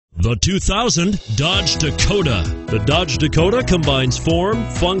The 2000 Dodge Dakota. The Dodge Dakota combines form,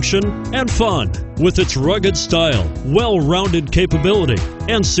 function, and fun with its rugged style, well-rounded capability,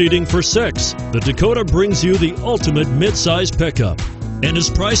 and seating for 6. The Dakota brings you the ultimate midsize pickup and is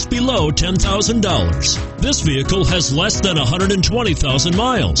priced below $10,000. This vehicle has less than 120,000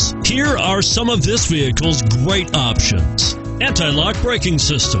 miles. Here are some of this vehicle's great options: anti-lock braking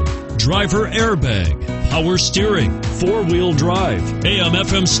system, driver airbag, power steering, 4-wheel drive,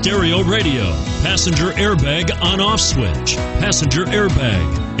 AM/FM stereo radio, passenger airbag on-off switch, passenger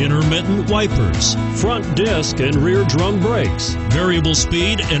airbag, intermittent wipers, front disc and rear drum brakes, variable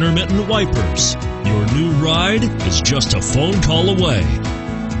speed intermittent wipers. Your new ride is just a phone call away.